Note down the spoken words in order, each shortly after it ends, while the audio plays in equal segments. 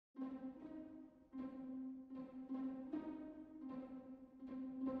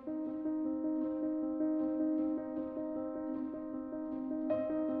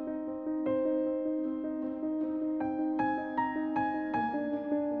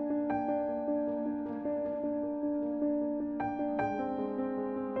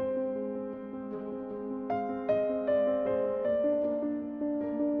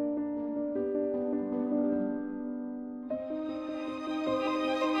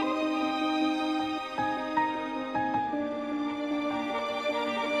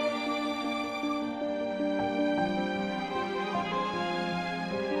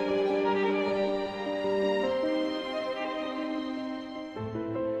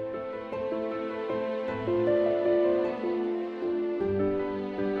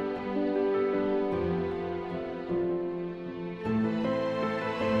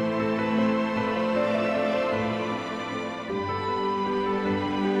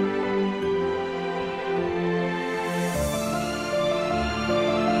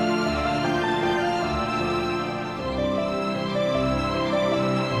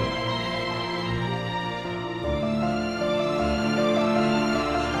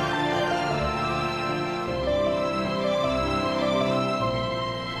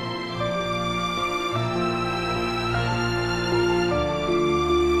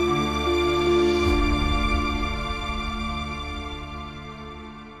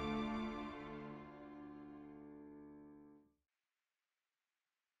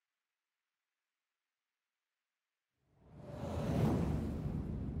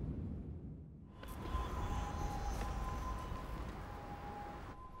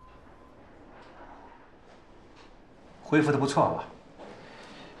恢复的不错啊，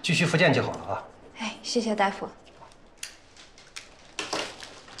继续复健就好了啊。哎，谢谢大夫。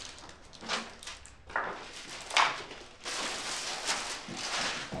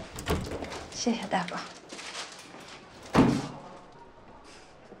谢谢大夫。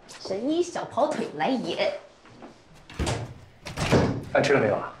神医小跑腿来也。饭吃了没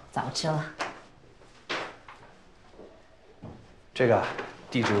有啊？早吃了。这个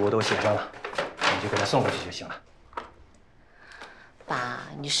地址我都写上了，你就给他送过去就行了。爸，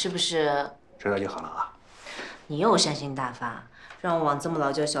你是不是知道就好了啊。你又善心大发，让我往这么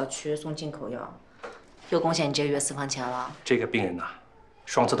老旧小区送进口药，又贡献你这个月私房钱了？这个病人呐，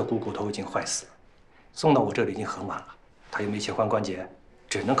双侧的股骨头已经坏死了，送到我这里已经很晚了，他又没钱换关节，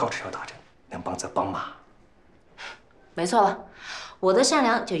只能靠吃药打针，能帮则帮嘛。没错了，我的善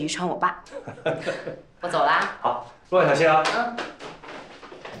良就遗传我爸。我走啦。好，路上小心啊。嗯。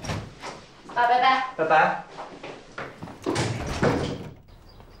爸，拜拜。拜拜。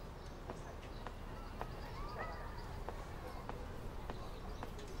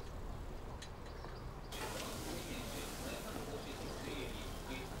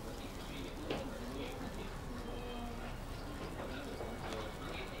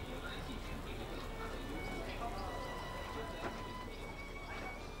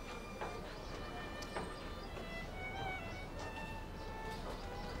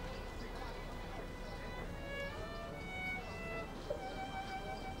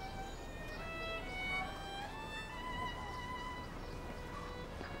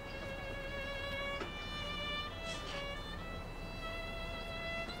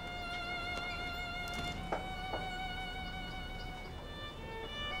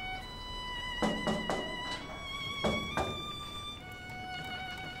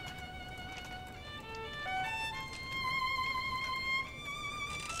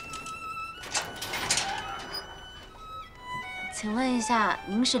请问一下，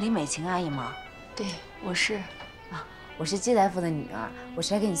您是李美琴阿姨吗？对，我是。啊，我是季大夫的女儿，我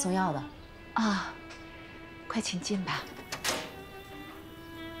是来给你送药的。啊，快请进吧。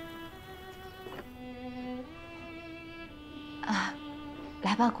啊，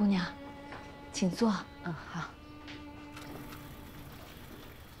来吧，姑娘，请坐。嗯，好。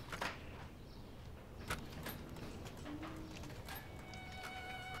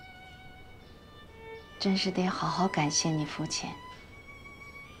真是得好好感谢你父亲。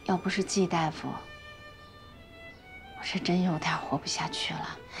要不是季大夫，我是真有点活不下去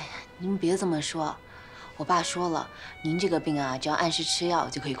了。哎呀，您别这么说，我爸说了，您这个病啊，只要按时吃药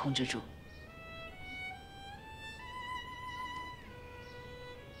就可以控制住。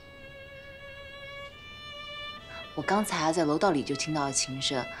我刚才在楼道里就听到琴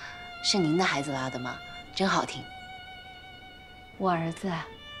声，是您的孩子拉的吗？真好听。我儿子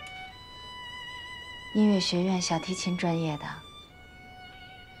音乐学院小提琴专业的，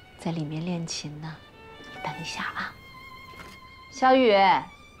在里面练琴呢。你等一下啊，小雨，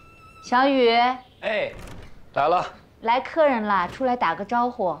小雨，哎，来了，来客人了，出来打个招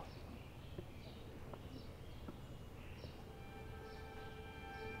呼。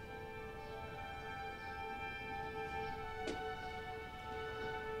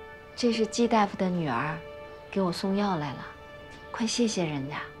这是季大夫的女儿，给我送药来了，快谢谢人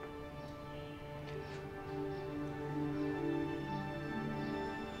家。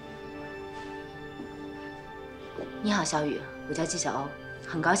你好，小雨，我叫季小欧，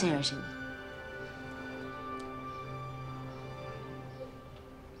很高兴认识你。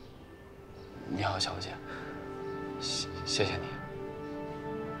你好，小姐，谢谢你。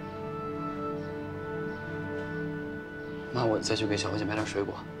妈，我再去给小姐买点水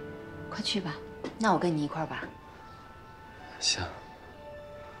果。快去吧。那我跟你一块儿吧。行。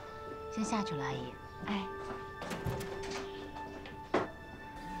先下去了，阿姨。哎。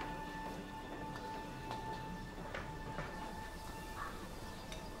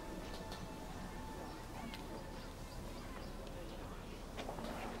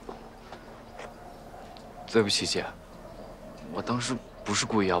对不起，姐，我当时不是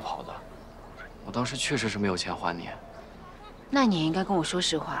故意要跑的，我当时确实是没有钱还你。那你也应该跟我说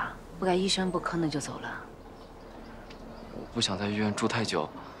实话，不该一声不吭的就走了。我不想在医院住太久，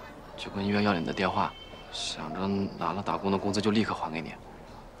就跟医院要你的电话，想着拿了打工的工资就立刻还给你。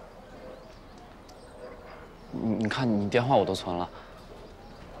你看，你电话我都存了。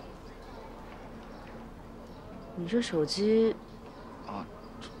你这手机……啊，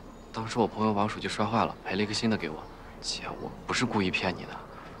当时我朋友把我手机摔坏了，赔了一个新的给我。姐，我不是故意骗你的。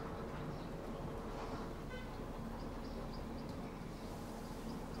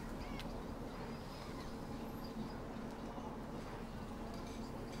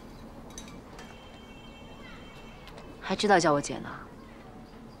还知道叫我姐呢。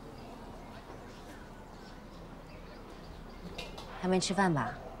还没吃饭吧？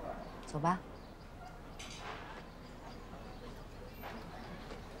走吧。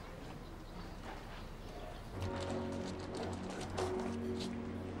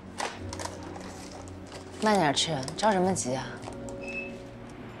慢点吃，着什么急啊？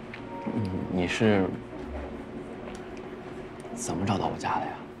你是怎么找到我家的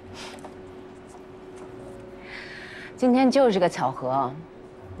呀？今天就是个巧合，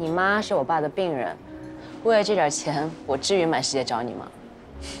你妈是我爸的病人，为了这点钱，我至于满世界找你吗？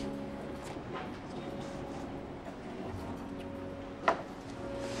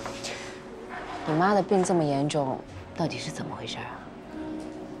你妈的病这么严重，到底是怎么回事啊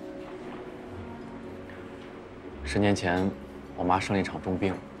10年前，我妈生了一场重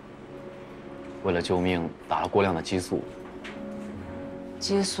病，为了救命，打了过量的激素。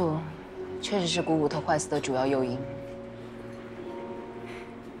激素，确实是股骨头坏死的主要诱因。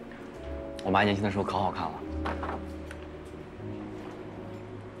我妈年轻的时候可好看了，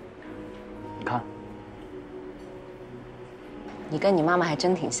你看，你跟你妈妈还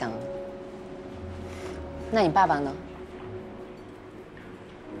真挺像的。那你爸爸呢？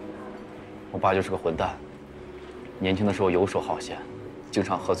我爸就是个混蛋，年轻的时候游手好闲，经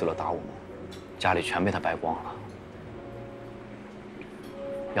常喝醉了打我们，家里全被他败光了。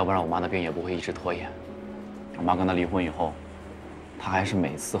要不然我妈的病也不会一直拖延。我妈跟他离婚以后，他还是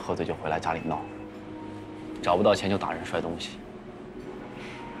每次喝醉就回来家里闹，找不到钱就打人摔东西。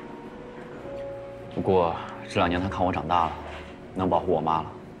不过这2年他看我长大了，能保护我妈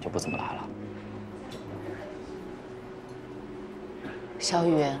了，就不怎么来了。小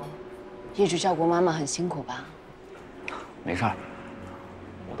雨，一直照顾妈妈很辛苦吧？没事儿，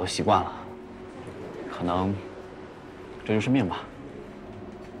我都习惯了。可能这就是命吧。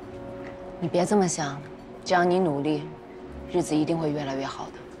你别这么想，只要你努力，日子一定会越来越好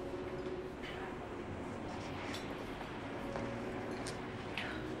的。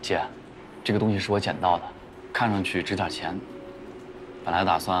姐，这个东西是我捡到的，看上去值点钱。本来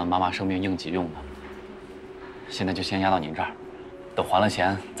打算妈妈生病应急用的，现在就先压到您这儿，等还了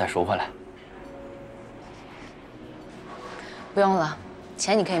钱再赎回来。不用了，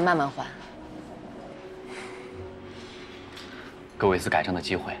钱你可以慢慢还。给我一次改正的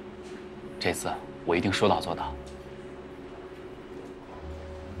机会，这次我一定说到做到。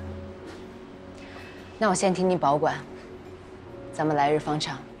那我先替你保管，咱们来日方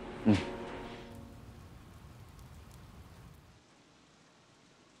长。嗯。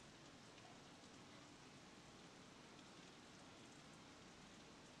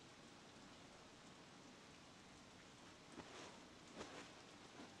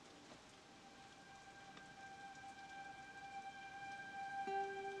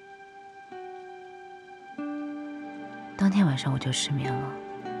当天晚上我就失眠了，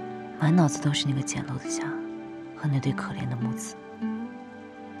满脑子都是那个简陋的家和那对可怜的母子。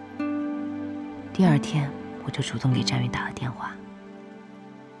第2天，我就主动给詹宇打了电话。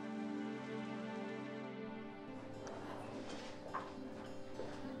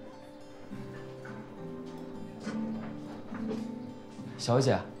小雨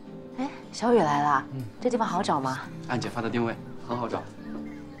姐，哎，小雨来了，这地方好找吗？按姐发的定位，很好找。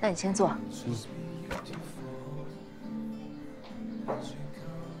那你先坐。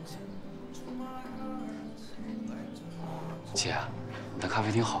姐，你的咖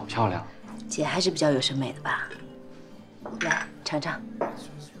啡厅好漂亮。姐还是比较有审美的吧？来尝尝。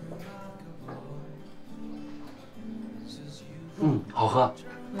好喝。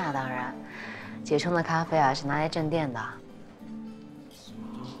那当然，姐冲的咖啡啊是拿来镇店的。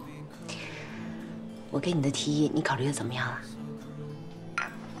我给你的提议，你考虑的怎么样了？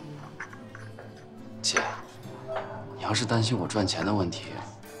姐，你要是担心我赚钱的问题，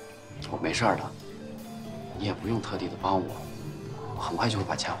我没事儿的，你也不用特地的帮我，我很快就会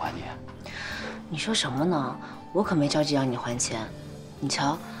把钱还你。你说什么呢？我可没着急让你还钱。你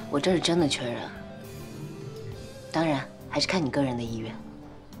瞧，我这是真的缺人。当然，还是看你个人的意愿。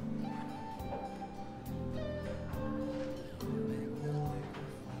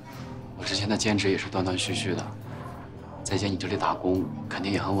我之前的兼职也是断断续续的，在姐你这里打工肯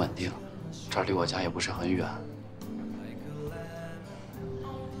定也很稳定，这儿离我家也不是很远。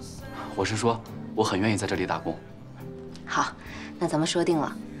我是说，我很愿意在这里打工。好，那咱们说定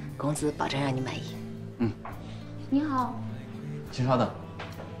了，工资保证让你满意。你好，请稍等，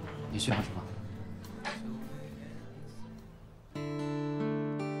你需要什么？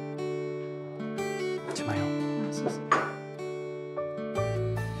请慢用。谢谢。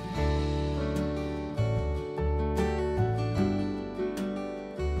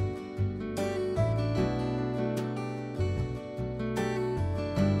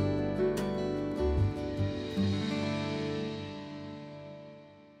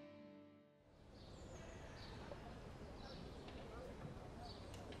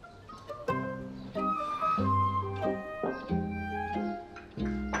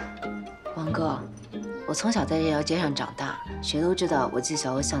哥，我从小在这条街上长大，谁都知道我纪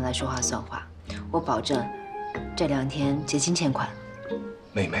晓鸥向来说话算话。我保证，这2天结清欠款。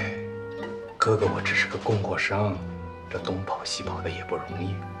妹妹，哥哥我只是个供货商，这东跑西跑的也不容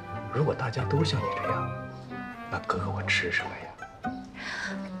易。如果大家都像你这样，那哥哥我吃什么呀？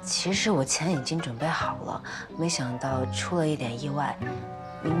其实我钱已经准备好了，没想到出了一点意外。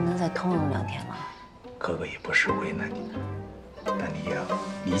您能再通融2天吗？哥哥也不是为难你，但你也要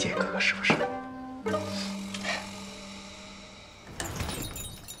理解哥哥，是不是？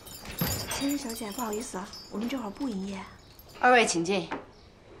先生小姐，不好意思啊，我们这会儿不营业。2位请进。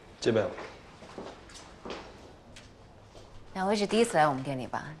这边。 2位是第一次来我们店里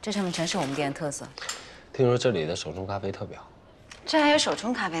吧？这上面全是我们店的特色。听说这里的手冲咖啡特别好。这还有手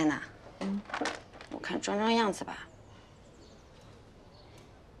冲咖啡呢。我看装样子吧。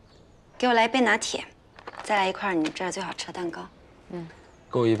给我来一杯拿铁，再来一块你这儿最好吃的蛋糕。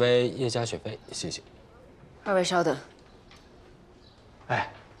给我一杯叶加雪菲，谢谢。2位稍等。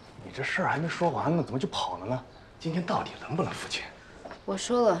哎，你这事儿还没说完呢，怎么就跑了呢？今天到底能不能付钱？我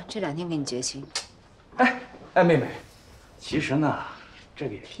说了，这2天给你结清。哎，妹妹，其实呢，这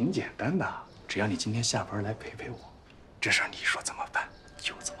个也挺简单的，只要你今天下班来陪陪我，这事儿你说怎么办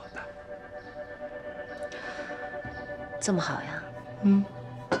就怎么办。这么好呀？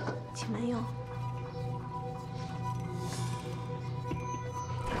请慢用。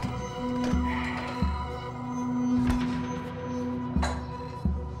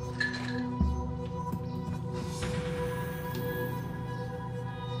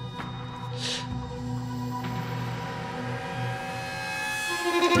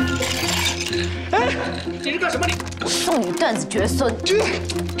你是干什么？我送你断子绝孙！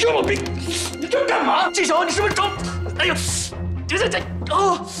这么冰，你这干嘛？纪晓鸥，你是不是装？哎呦，这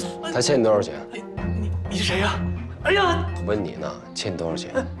哦！他欠你多少钱？你是谁呀？哎呀，问你呢，欠你多少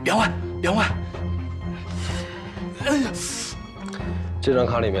钱？2万，2万。哎呀，这张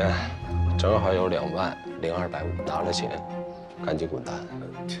卡里面正好有2万0250，拿了钱，赶紧滚蛋，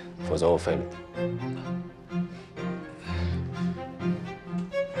否则我废了你。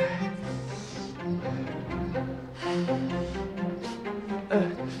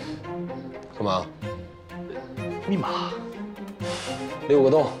干嘛？密码。 6个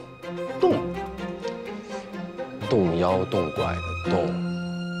洞，动，动妖动怪的动。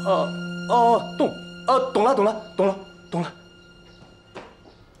动，懂了。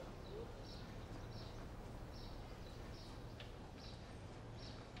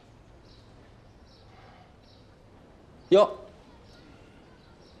哟，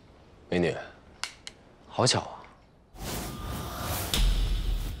美女，好巧啊，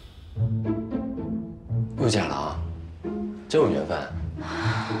又见了啊，真有缘分。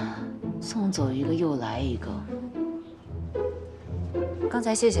 送走一个又来一个。刚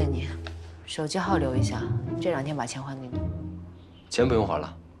才谢谢你，手机号留一下，这2天把钱还给你。钱不用还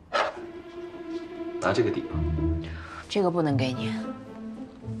了，拿这个抵吧。这个不能给你。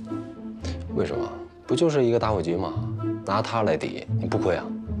为什么？不就是一个打火机吗？拿它来抵，你不亏啊？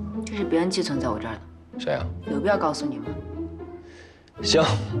这是别人寄存在我这儿的。谁啊？有必要告诉你吗？行，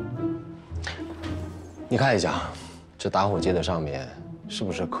你看一下，这打火机的上面是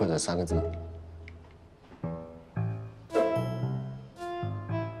不是刻着3个字？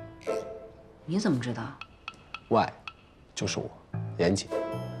 你怎么知道？Y，就是我，严谨。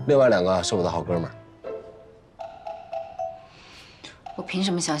另外2个是我的好哥们儿。我凭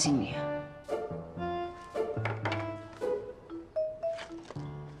什么相信你？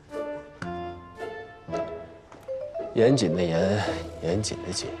严谨的严，严谨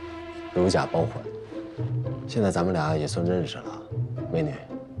的谨，如假包换。现在咱们俩也算认识了，美女，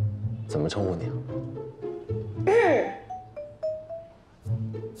怎么称呼你啊？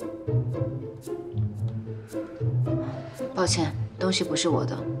 抱歉，东西不是我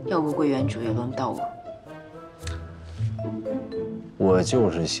的，要不归原主也轮不到我。我就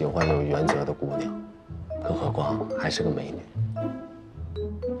是喜欢有原则的姑娘，更何况还是个美女。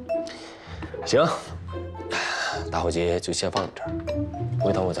行，打火机就先放你这儿，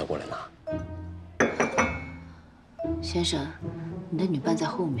回头我再过来拿。先生，你的女伴在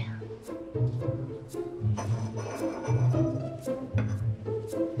后面。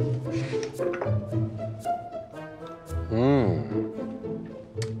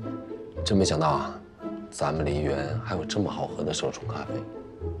 真没想到啊，咱们梨园还有这么好喝的手冲咖啡。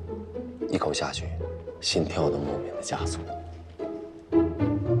一口下去，心跳都莫名的加速。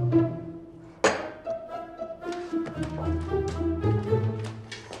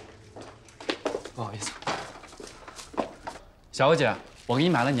不好意思，小欧姐，我给你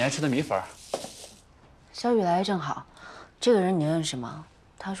买了你爱吃的米粉。小雨来的正好，这个人你认识吗？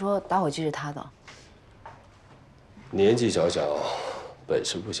他说打火机是他的。年纪小小，本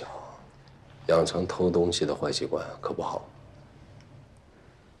事不小，养成偷东西的坏习惯可不好。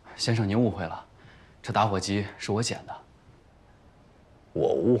先生，您误会了，这打火机是我捡的。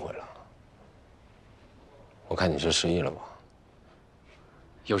我误会了，我看你是失忆了吧？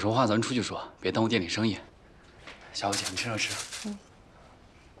有什么话咱出去说，别耽误店里生意。小姐，你趁热吃。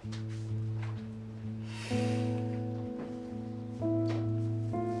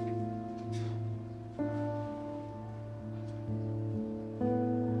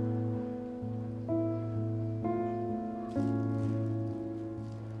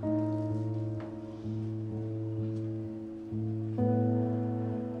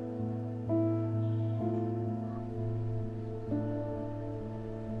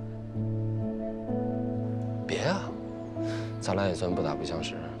别啊，咱俩也算不打不相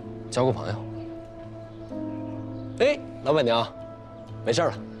识，交个朋友。哎，老板娘，没事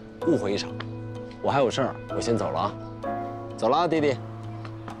了，误会一场。我还有事儿，我先走了啊。走了啊，弟弟。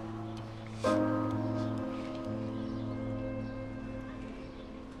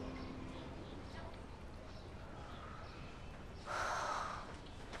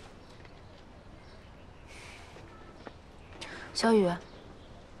小雨，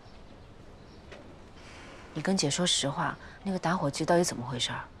你跟姐说实话，那个打火机到底怎么回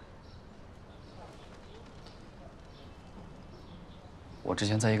事？我之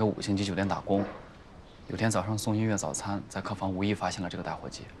前在一个5星级酒店打工，有天早上送音乐早餐，在客房无意发现了这个打火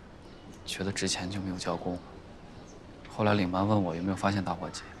机，觉得值钱就没有交工。后来领班问我有没有发现打火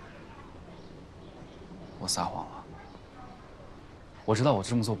机，我撒谎了。我知道我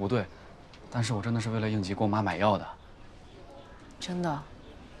这么做不对，但是我真的是为了应急给我妈买药的。真的？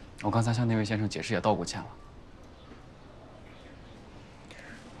我刚才向那位先生解释也道过歉了。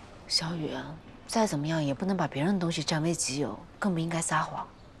小雨，再怎么样也不能把别人的东西占为己有，更不应该撒谎。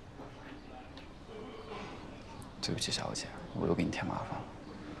对不起，小姐，我又给你添麻烦了。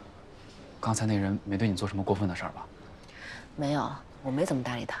刚才那人没对你做什么过分的事儿吧？没有，我没怎么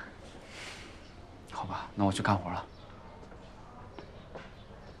搭理他。好吧，那我去干活了。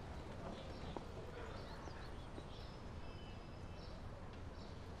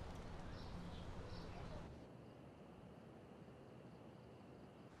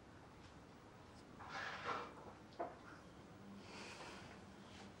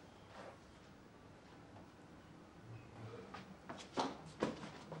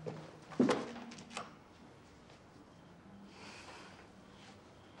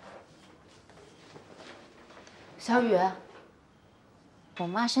小雨，我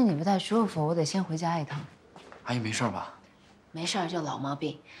妈身体不太舒服，我得先回家一趟。阿姨没事吧？没事儿，就老毛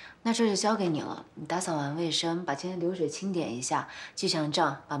病。那这就交给你了，你打扫完卫生，把今天流水清点一下，记上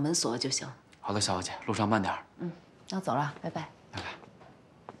账，把门锁了就行。好的，小姐，路上慢点儿。嗯，那我走了，拜拜。拜拜。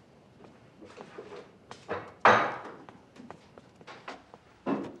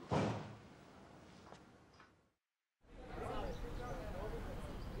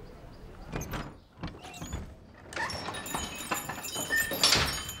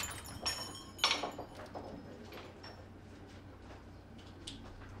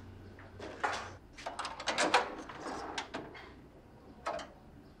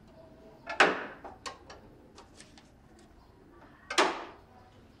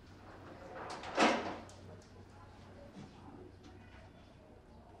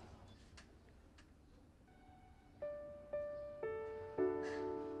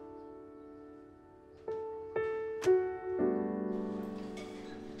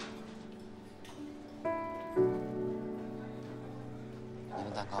您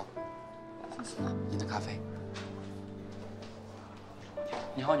的蛋糕，谢谢。您的咖啡。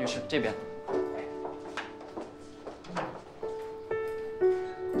你好，女士，这边。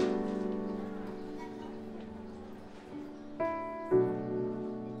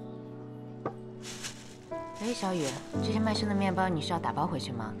哎，小雨，这些卖剩的面包你是要打包回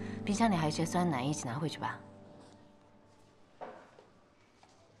去吗？冰箱里还有一些酸奶，一起拿回去吧。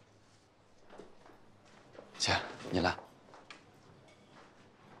姐，你来。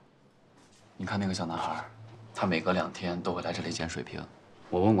你看那个小男孩，他每隔2天都会来这里捡水瓶。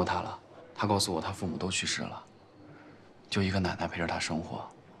我问过他了，他告诉我他父母都去世了，就一个奶奶陪着他生活，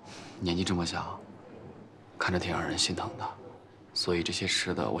年纪这么小，看着挺让人心疼的。所以这些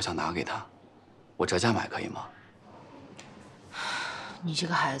吃的我想拿给他，我折价买可以吗？你这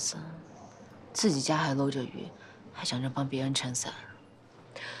个孩子，自己家还漏着雨，还想着帮别人撑伞。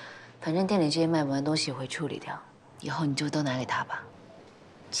反正店里这些卖不完东西也会处理掉，以后你就都拿给他吧。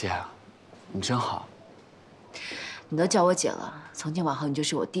姐，你真好。你都叫我姐了，从今往后你就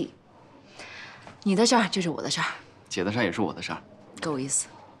是我弟。你的事儿就是我的事儿。姐的事儿也是我的事儿，够意思。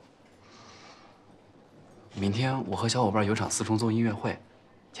明天我和小伙伴有场4重奏音乐会，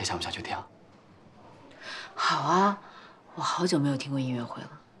姐想不想去听？好啊，我好久没有听过音乐会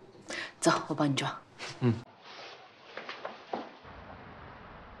了。走，我帮你装。嗯。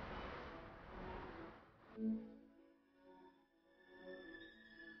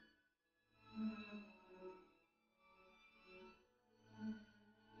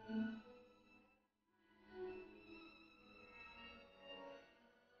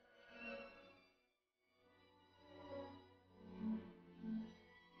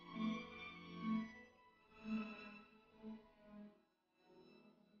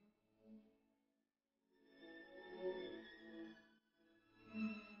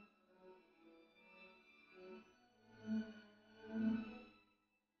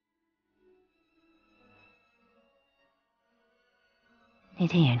那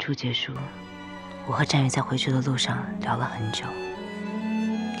天演出结束，我和战宇在回去的路上聊了很久。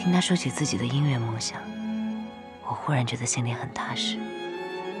听他说起自己的音乐梦想，我忽然觉得心里很踏实，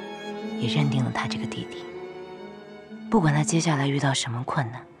也认定了他这个弟弟。不管他接下来遇到什么困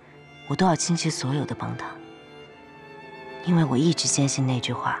难，我都要倾其所有的帮他。因为我一直坚信那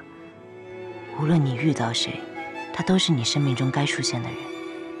句话：无论你遇到谁，他都是你生命中该出现的人，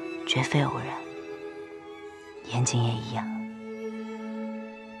绝非偶然。严谨也一样。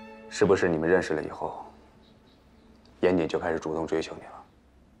是不是你们认识了以后，严谨就开始主动追求你了？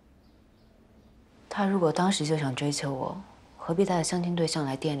他如果当时就想追求我，何必带着相亲对象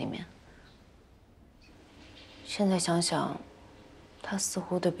来店里面？现在想想，他似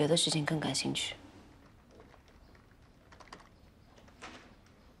乎对别的事情更感兴趣。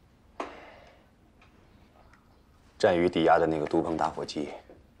战宇抵押的那个都鹏打火机，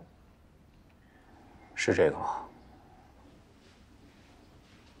是这个吗？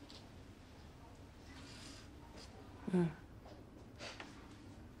嗯。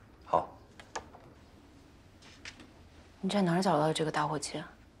好。你在哪儿找到的这个打火机啊？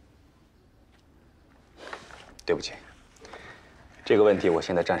对不起，这个问题我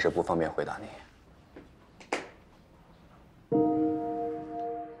现在暂时不方便回答你。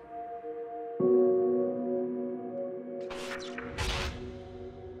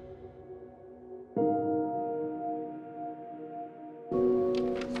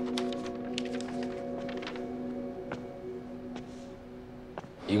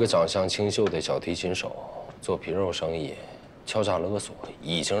一个长相清秀的小提琴手做皮肉生意，敲诈勒索，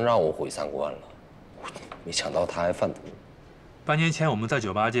已经让我毁三观了。没想到他还贩毒。半年前我们在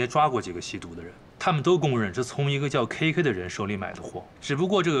酒吧街抓过几个吸毒的人，他们都公认是从一个叫 KK 的人手里买的货。只不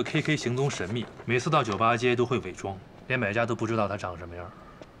过这个 KK 行踪神秘，每次到酒吧街都会伪装，连买家都不知道他长什么样。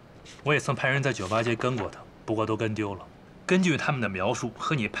我也曾派人在酒吧街跟过他，不过都跟丢了。根据他们的描述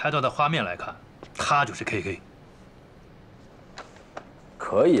和你拍到的画面来看，他就是 KK。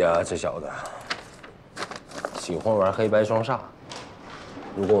可以啊，这小子喜欢玩黑白双煞。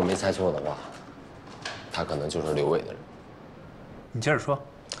如果我没猜错的话，他可能就是刘伟的人。你接着说。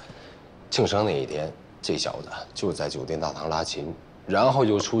庆生那一天，这小子就在酒店大堂拉琴，然后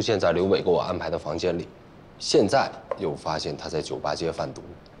又出现在刘伟给我安排的房间里，现在又发现他在酒吧街贩毒。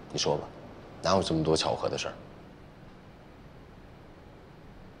你说吧，哪有这么多巧合的事儿？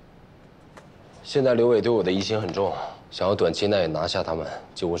现在刘伟对我的疑心很重，想要短期内拿下他们，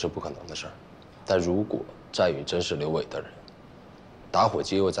几乎是不可能的事儿。但如果战宇真是刘伟的人，打火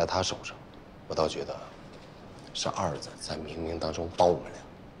机又在他手上，我倒觉得是二子在冥冥当中帮我们俩。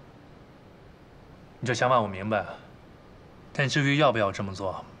你这想法我明白，但至于要不要这么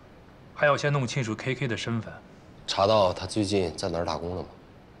做，还要先弄清楚 KK 的身份。查到他最近在哪儿打工了吗？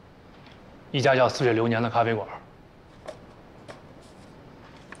一家叫似水流年的咖啡馆。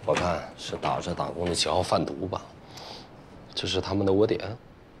我看是打着打工的旗号贩毒吧，这是他们的窝点。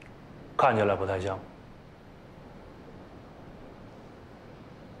看起来不太像。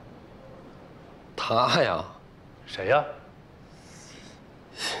他呀？谁呀？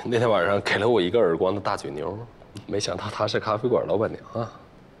那天晚上给了我一个耳光的大嘴牛，没想到他是咖啡馆老板娘啊！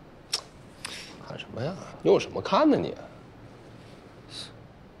看什么呀？你有什么看呢你？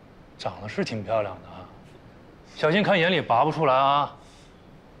长得是挺漂亮的啊，小心看眼里拔不出来啊！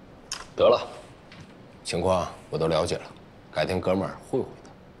得了，情况我都了解了，改天哥们儿会会他。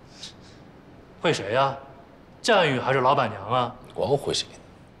会谁呀？战宇还是老板娘啊？管我会谁呢？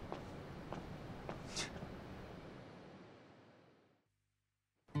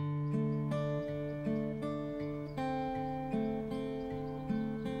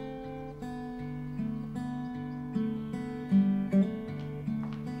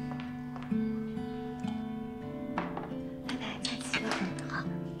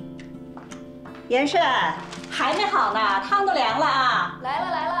严顺，还没好呢，汤都凉了啊！来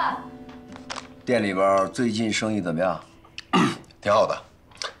了来了。店里边最近生意怎么样？挺好的，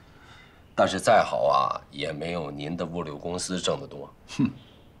但是再好啊，也没有您的物流公司挣得多。哼，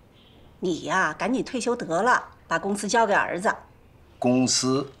你呀，赶紧退休得了，把公司交给儿子。公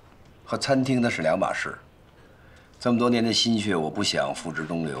司和餐厅那是两码事。这么多年的心血，我不想付之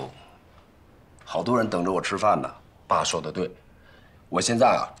东流。好多人等着我吃饭呢。爸说的对，我现在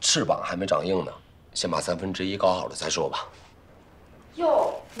啊翅膀还没长硬呢，先把1/3搞好了再说吧。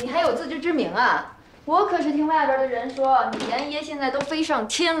哟，你还有自知之明啊！我可是听外边的人说，你严爷现在都飞上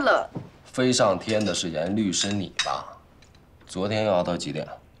天了。飞上天的是严律师你吧？昨天要到几点？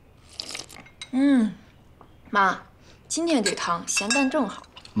妈，今天这汤咸淡正好。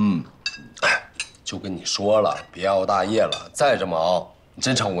就跟你说了，别熬大夜了，再这么熬，你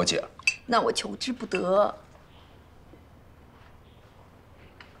真成我姐了。那我求之不得。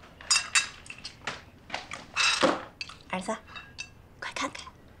儿子，快看看，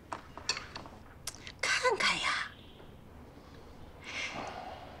看看呀！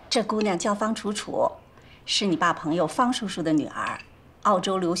这姑娘叫方楚楚，是你爸朋友方叔叔的女儿，澳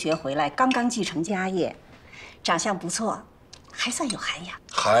洲留学回来，刚刚继承家业，长相不错，还算有涵养。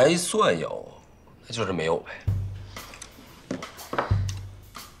还算有，那就是没有呗。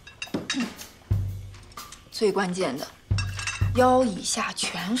最关键的，腰以下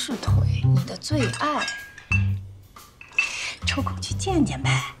全是腿，你的最爱。抽空去见见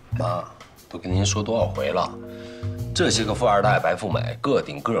呗。妈，都跟您说多少回了，这些个富二代、白富美，个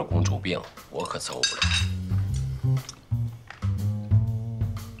顶个公主病，我可伺候不了。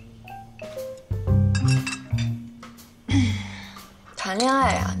谈恋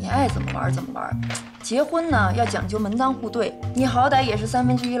爱啊，你爱怎么玩怎么玩。结婚呢，要讲究门当户对。你好歹也是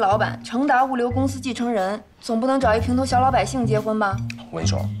1/3老板，成达物流公司继承人，总不能找一平头小老百姓结婚吧？我跟你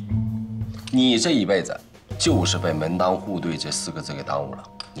说，你这一辈子就是被门当户对这4个字给耽误了。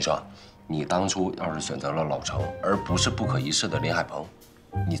你说，你当初要是选择了老程，而不是不可一世的林海鹏，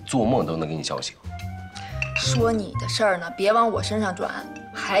你做梦都能给你笑醒。说你的事儿呢，别往我身上转。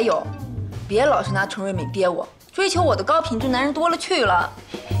还有，别老是拿陈瑞美憋我。追求我的高品质男人多了去了。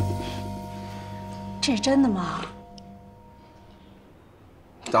这是真的吗？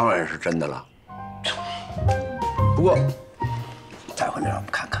当然是真的了。不过，再回来让我们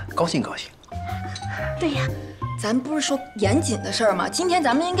看看，高兴高兴。对呀，咱不是说严谨的事儿吗？今天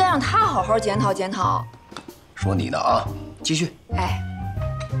咱们应该让他好好检讨检讨。说你的啊，继续。哎，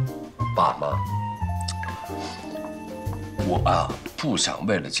爸妈，我啊不想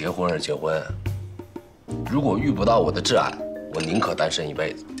为了结婚而结婚。如果遇不到我的挚爱，我宁可单身一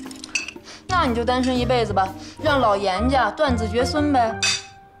辈子。那你就单身一辈子吧，让老严家断子绝孙呗。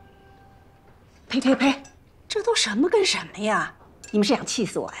呸呸呸，这都什么跟什么呀？你们是想气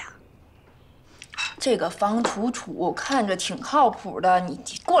死我呀？这个方楚楚看着挺靠谱的，你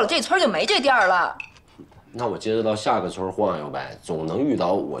过了这村就没这店了。那我接着到下个村晃悠呗，总能遇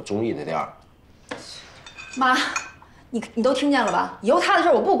到我中意的店。妈，你都听见了吧？以后他的事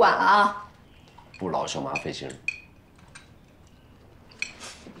我不管了啊。不劳小妈费心。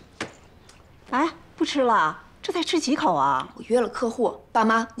哎，不吃了，这才吃几口啊？我约了客户，爸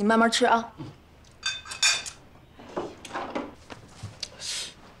妈你慢慢吃啊。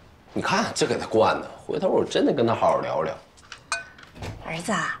你看这给他惯的，回头我真得跟他好好聊聊。儿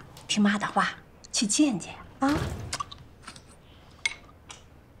子，听妈的话，去见见啊。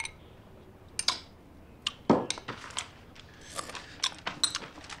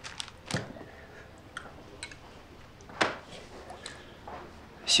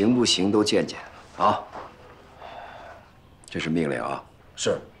行不行都见见啊！这是命令啊！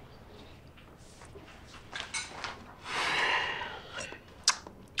是。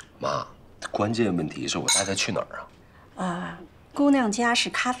妈，关键问题是我带她去哪儿啊？姑娘家是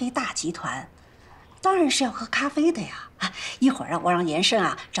咖啡大集团，当然是要喝咖啡的呀。啊，一会儿我让严胜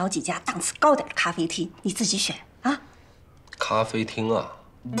啊找几家档次高点的咖啡厅，你自己选啊。咖啡厅啊？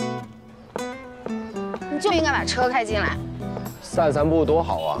你就应该把车开进来。散散步多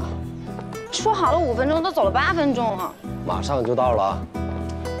好啊！说好了5分钟，都走了8分钟了。马上就到了。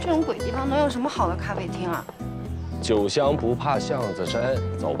这种鬼地方能有什么好的咖啡厅啊？酒香不怕巷子深，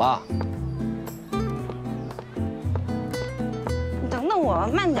走吧。你等等我，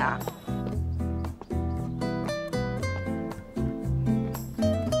慢点儿。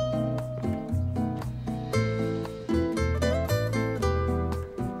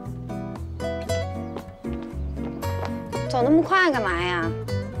走那么快干嘛呀？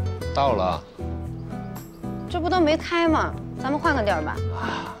到了。这不都没开吗？咱们换个地儿吧。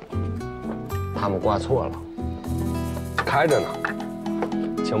他们挂错了，开着呢，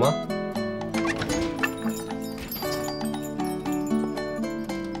请吗？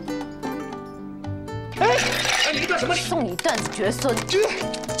干什么？你送你断子绝孙！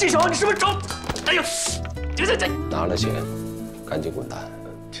季晓，你是不是找？哎呀，这！拿了钱，赶紧滚蛋，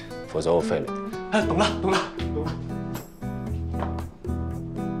否则我废了你。哎，懂了。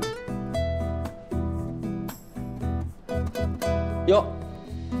哟，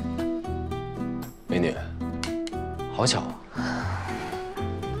美女，好巧啊！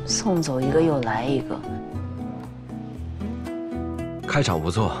送走一个又来一个，开场不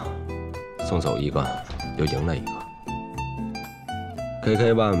错，送走一个，又赢了一个。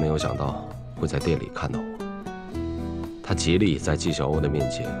KK 万没有想到会在店里看到我，他极力在季小欧的面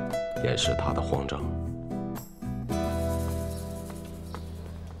前掩饰他的慌张。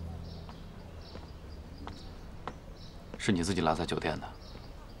是你自己落在酒店的，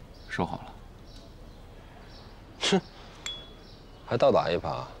收好了。哼，还倒打一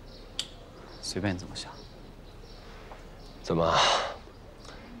耙？随便你怎么想。怎么？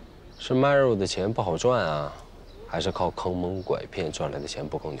是卖肉的钱不好赚啊，还是靠坑蒙拐骗赚来的钱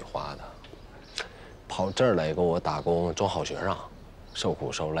不够你花的？跑这儿来给我打工装好学生，受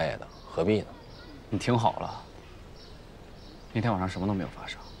苦受累的，何必呢？你听好了，那天晚上什么都没有发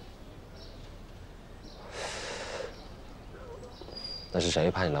生。那是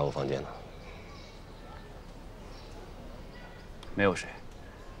谁派你来我房间的？没有谁，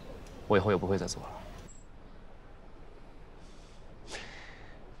我以后也不会再做了。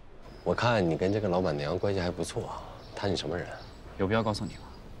我看你跟这个老板娘关系还不错，她你什么人？有必要告诉你吗？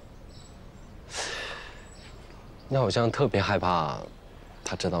你好像特别害怕，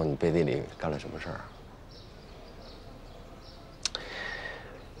她知道你背地里干了什么事儿。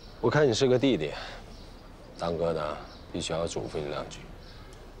我看你是个弟弟，当哥的必须要嘱咐你两句：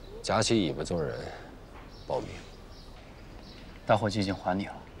夹起尾巴做人，保命。大伙计已经还你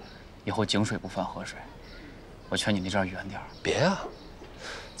了，以后井水不犯河水。我劝你离这儿远点儿。别啊，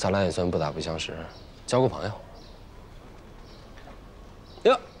咱俩也算不打不相识，交个朋友。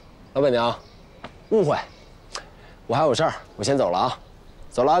哟，老板娘，误会，我还有事儿，我先走了啊，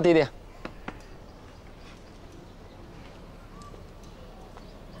走了啊，弟弟。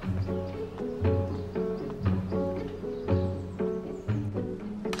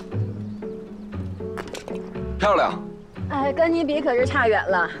漂亮。哎，跟你比可是差远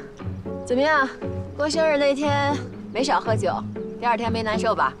了。怎么样？过生日那天没少喝酒，第二天没难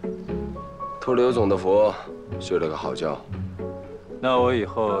受吧？托刘总的福，睡了个好觉。那我以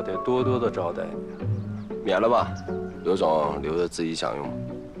后得多多的招待你。免了吧，刘总留着自己享用。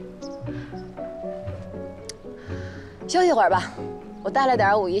休息会儿吧，我带了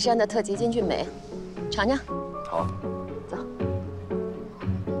点武夷山的特级金骏眉，尝尝。好。走。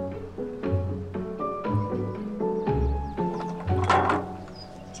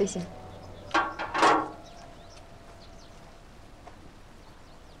谢谢。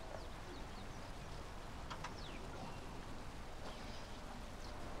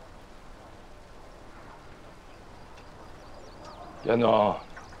严总，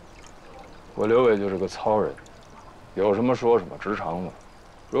我刘伟就是个糙人，有什么说什么，直肠子。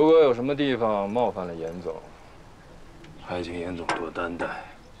如果有什么地方冒犯了严总，还请严总多担待。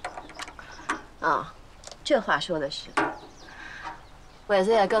啊，这话说的是。伟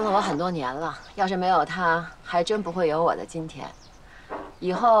子也跟了我很多年了，要是没有他，还真不会有我的今天。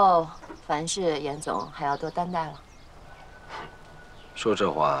以后凡事严总还要多担待了。说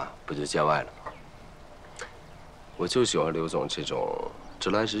这话不就见外了吗？我就喜欢刘总这种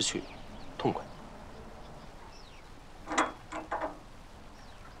直来直去，痛快。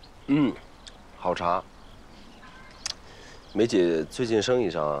好茶。梅姐最近生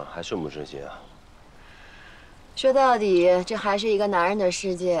意上还顺不顺心啊？说到底，这还是一个男人的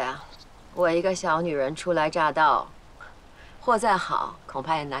世界啊！我一个小女人初来乍到，货再好，恐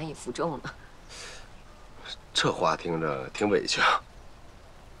怕也难以服众呢。这话听着挺委屈啊。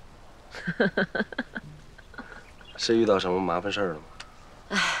是遇到什么麻烦事儿了吗？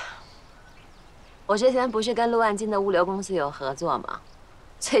唉，我之前不是跟陆万金的物流公司有合作吗？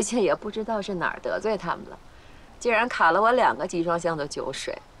最近也不知道是哪儿得罪他们了，竟然卡了我2个集装箱的酒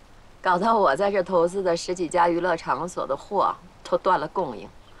水。搞到我在这投资的10几家娱乐场所的货都断了供应。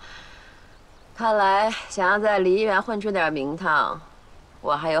看来想要在梨园混出点名堂，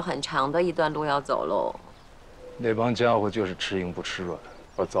我还有很长的一段路要走喽。那帮家伙就是吃硬不吃软，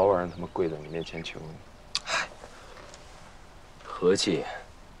我早晚让他们跪在你面前求你。嗨，和气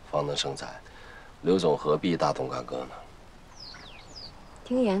方能生财，刘总何必大动干戈呢？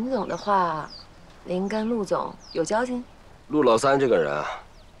听严总的话，您跟陆总有交情？陆老三这个人啊，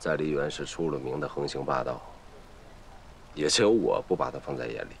在梨园是出了名的横行霸道，也只有我不把他放在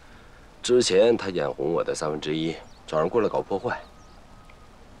眼里。之前他眼红我的1/3，找人过来搞破坏，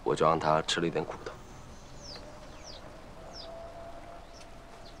我就让他吃了一点苦头。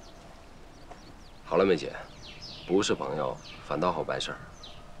好了，梅姐，不是朋友反倒好办事儿，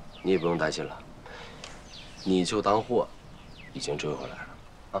你也不用担心了。你就当货已经追回来了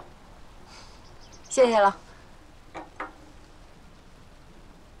啊！谢谢了。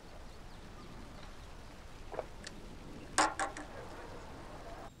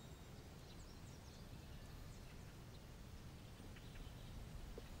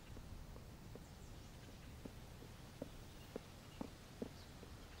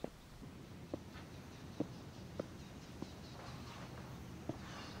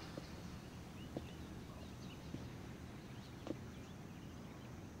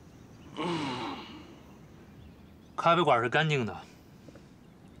咖啡馆是干净的，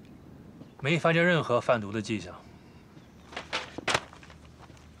没发现任何贩毒的迹象。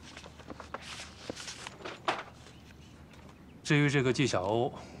至于这个纪晓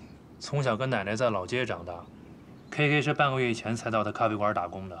欧，从小跟奶奶在老街长大 ，KK 是半个月以前才到他咖啡馆打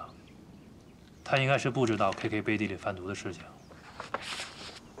工的，他应该是不知道 KK 背地里贩毒的事情。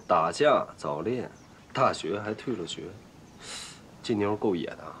打架、早恋，大学还退了学，这妞够野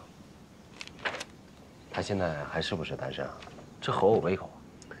的啊！他现在还是不是单身啊？这合我胃口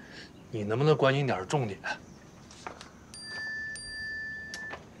啊！你能不能关心点重点？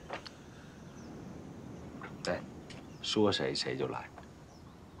哎，说谁谁就来。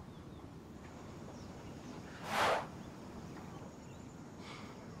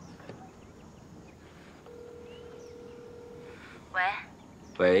喂，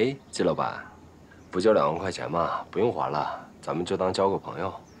喂，季老板，不就2万块钱吗？不用还了，咱们就当交个朋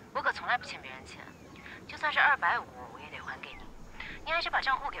友。我可从来不欠别人钱，就算是250，我也得还给你。你还是把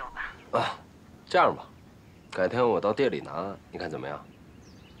账户给我吧。啊，这样吧，改天我到店里拿，你看怎么样？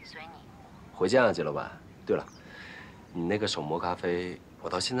随你。回见啊，季老板。对了，你那个手磨咖啡，我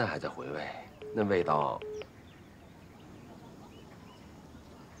到现在还在回味，那味道。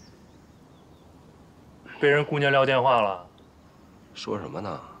被人姑娘撂电话了？说什么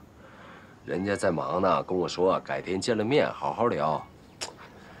呢？人家在忙呢，跟我说改天见了面好好聊。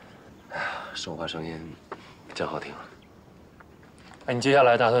哎呀，说话声音真好听啊。哎，你接下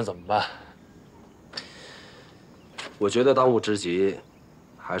来打算怎么办？我觉得当务之急，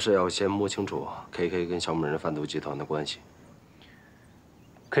还是要先摸清楚 KK 跟小美人贩毒集团的关系。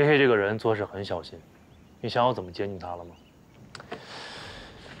KK 这个人做事很小心，你想好怎么接近他了吗？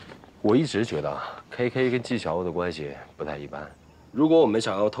我一直觉得KK 跟纪晓欧的关系不太一般。如果我们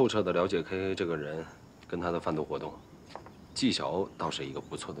想要透彻地了解 KK 这个人跟他的贩毒活动，纪晓欧倒是一个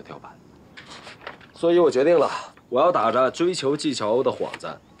不错的跳板。所以我决定了，我要打着追求纪晓欧的幌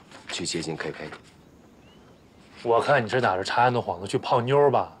子，去接近 KK。我看你是打着查案的幌子去泡妞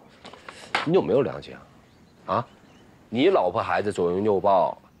吧？你有没有良心啊？啊，你老婆孩子左拥右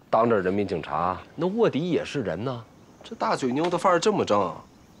抱，当着人民警察，那卧底也是人呢。这大嘴妞的范儿这么正，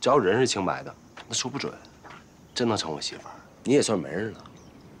只要人是清白的，那说不准，真能成我媳妇儿。你也算门人了。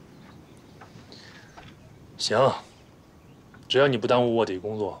行，只要你不耽误卧底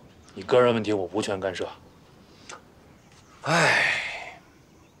工作，你个人问题我无权干涉。唉，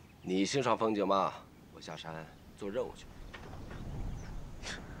你欣赏风景吧，我下山做任务去。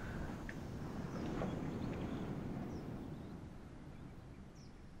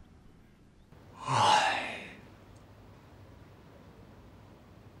唉，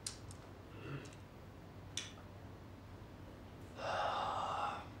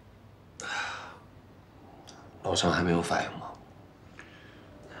老张还没有反应吗？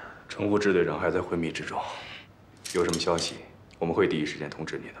乘务支队长还在会密之中，有什么消息我们会第一时间通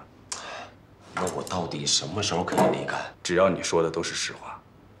知你的。那我到底什么时候可以离开？只要你说的都是实话，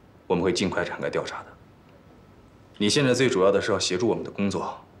我们会尽快展开调查的。你现在最主要的是要协助我们的工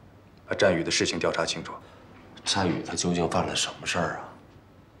作，把战宇的事情调查清楚。战宇他究竟犯了什么事儿啊？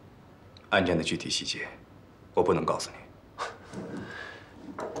案件的具体细节，我不能告诉你。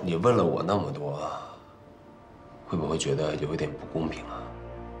你问了我那么多，会不会觉得有一点不公平啊？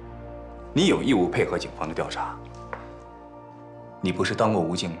你有义务配合警方的调查。你不是当过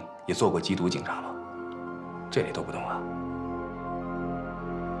武警，也做过缉毒警察吗？这你都不懂啊？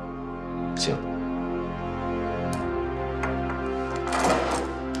行。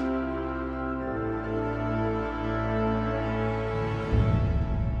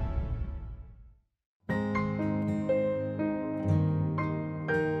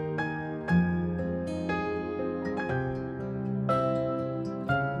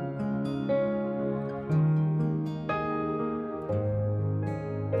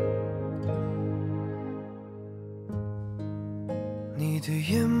你的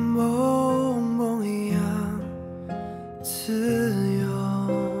眼梦梦一样自由，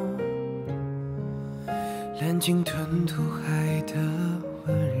蓝鲸吞吐海的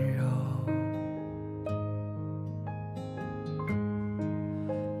温柔。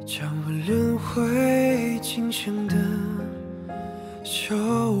将我轮回今生的守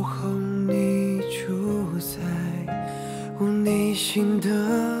候，你主宰我内心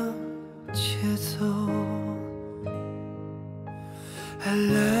的节奏。I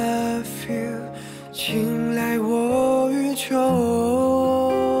love you， 请来我宇宙，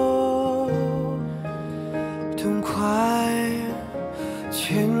痛快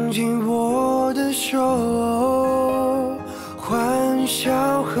牵紧我的手，欢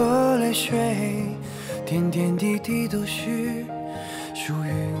笑和泪水，点点滴滴都是属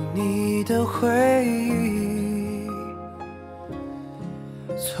于你的回忆，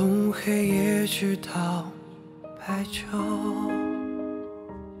从黑夜直到白昼。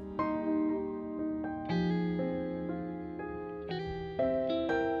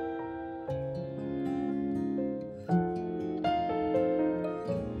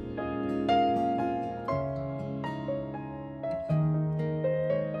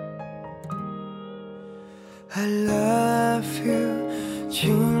I love you，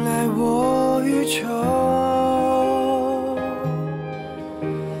 请来我宇宙，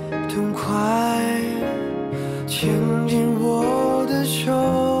痛快牵紧我的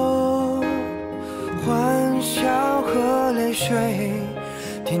手，欢笑和泪水，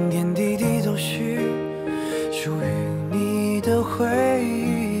点点滴滴都是属于你的回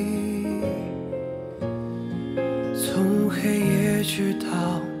忆，从黑夜直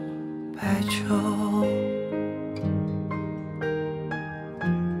到白昼。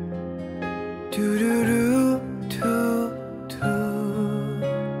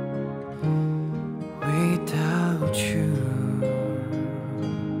Without you，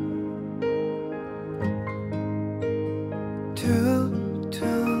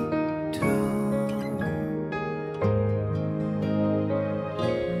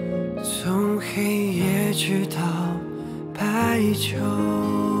 从黑夜直到白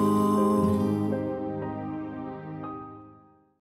昼。